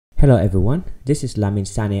Hello everyone, this is Lamin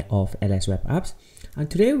Sane of LSWAT apps,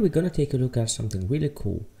 and today we're going to take a look at something really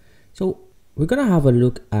cool. So we're going to have a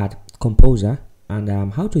look at Composer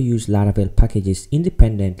and how to use Laravel packages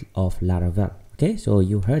independent of Laravel. Okay, so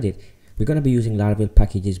you heard it. We're going to be using Laravel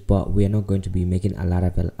packages, but we are not going to be making a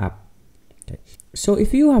Laravel app. Okay, so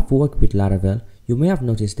if you have worked with Laravel, you may have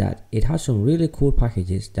noticed that it has some really cool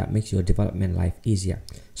packages that makes your development life easier.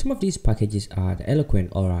 Some of these packages are the Eloquent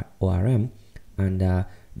or ORM and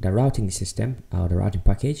the routing system or the routing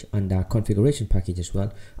package, and the configuration package as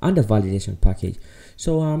well, and the validation package.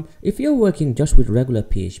 So if you're working just with regular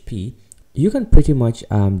PHP, you can pretty much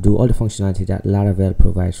do all the functionality that Laravel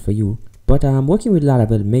provides for you. But working with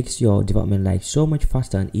Laravel makes your development life so much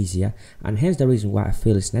faster and easier, and hence the reason why I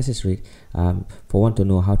feel it's necessary for one to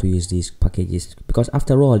know how to use these packages, because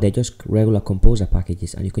after all, they're just regular Composer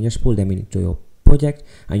packages, and you can just pull them into your project,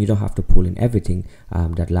 and you don't have to pull in everything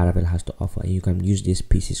that Laravel has to offer. You can use these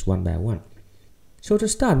pieces one by one. So to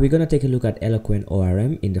start, we're going to take a look at Eloquent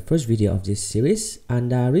ORM in the first video of this series,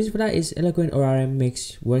 and the reason for that is Eloquent ORM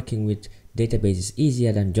makes working with databases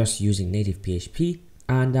easier than just using native PHP.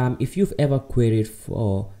 And if you've ever queried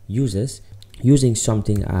for users using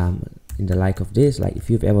something in the like of this, like if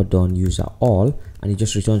you've ever done user all and it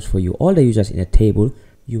just returns for you all the users in a table,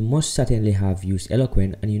 you must certainly have used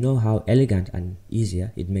Eloquent, and you know how elegant and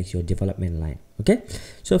easier it makes your development line. Okay,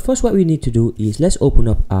 so first what we need to do is let's open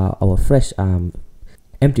up our fresh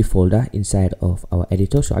empty folder inside of our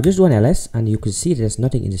editor. So I'll just do an ls, and you can see there's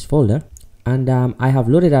nothing in this folder, and I have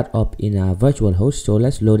loaded that up in a virtual host. So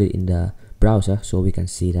let's load it in the browser so we can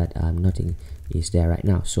see that nothing is there right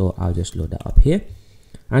now. So I'll just load that up here.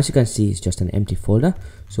 As you can see, it's just an empty folder.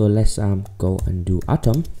 So let's go and do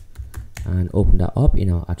atom and open that up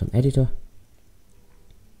in our atom editor.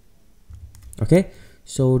 Okay,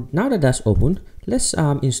 so now that that's opened, let's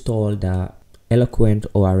install the Eloquent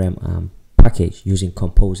ORM package using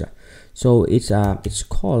Composer. So it's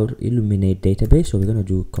called Illuminate database. So we're going to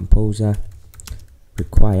do Composer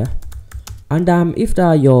require, and if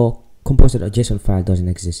your composer.json file doesn't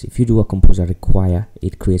exist, if you do a composer require,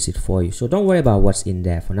 it creates it for you. So don't worry about what's in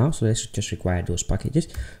there for now. So let's just require those packages.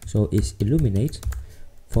 So it's illuminate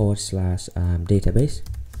 /database.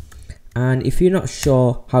 And if you're not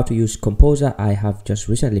sure how to use Composer, I have just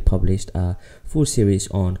recently published a full series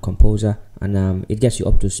on Composer, and it gets you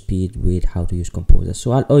up to speed with how to use Composer.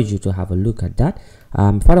 So I'll urge you to have a look at that.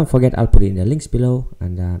 If I don't forget, I'll put it in the links below.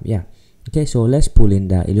 And yeah, okay, so let's pull in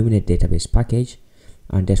the Illuminate database package,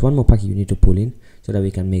 and there's one more package you need to pull in so that we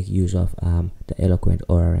can make use of the Eloquent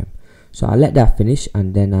ORM. So I'll let that finish,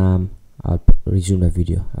 and then I'll resume the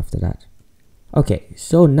video after that. Okay,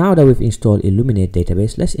 so now that we've installed Illuminate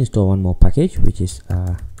database, let's install one more package, which is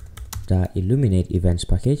the Illuminate events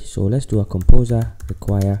package. So let's do a composer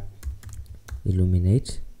require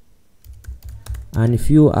illuminate. And if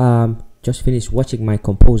you just finished watching my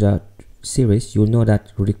Composer series, you'll know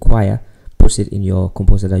that require puts it in your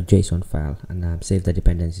composer.json file and save the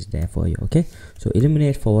dependencies there for you. Okay, so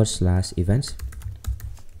illuminate /events,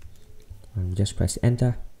 and just press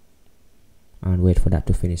enter and wait for that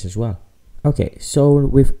to finish as well. Okay, so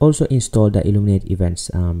we've also installed the Illuminate events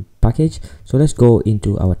package. So let's go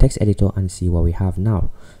into our text editor and see what we have now.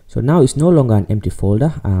 So now it's no longer an empty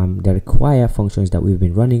folder. The require functions that we've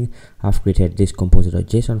been running have created this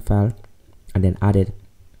composer.json file and then added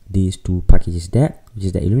these two packages there, which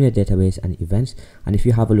is the Illuminate database and events. And if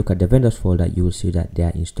you have a look at the vendors folder, you will see that they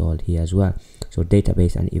are installed here as well. So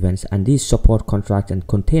database and events, and these support, contract, and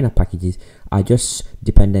container packages are just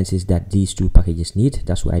dependencies that these two packages need.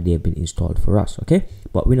 That's why they have been installed for us. Okay,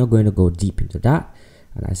 but we're not going to go deep into that,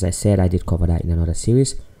 and as I said, I did cover that in another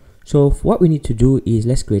series. So what we need to do is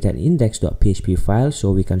let's create an index.php file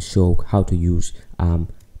so we can show how to use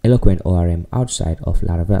Eloquent ORM outside of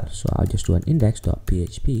Laravel. So I'll just do an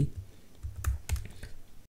index.php,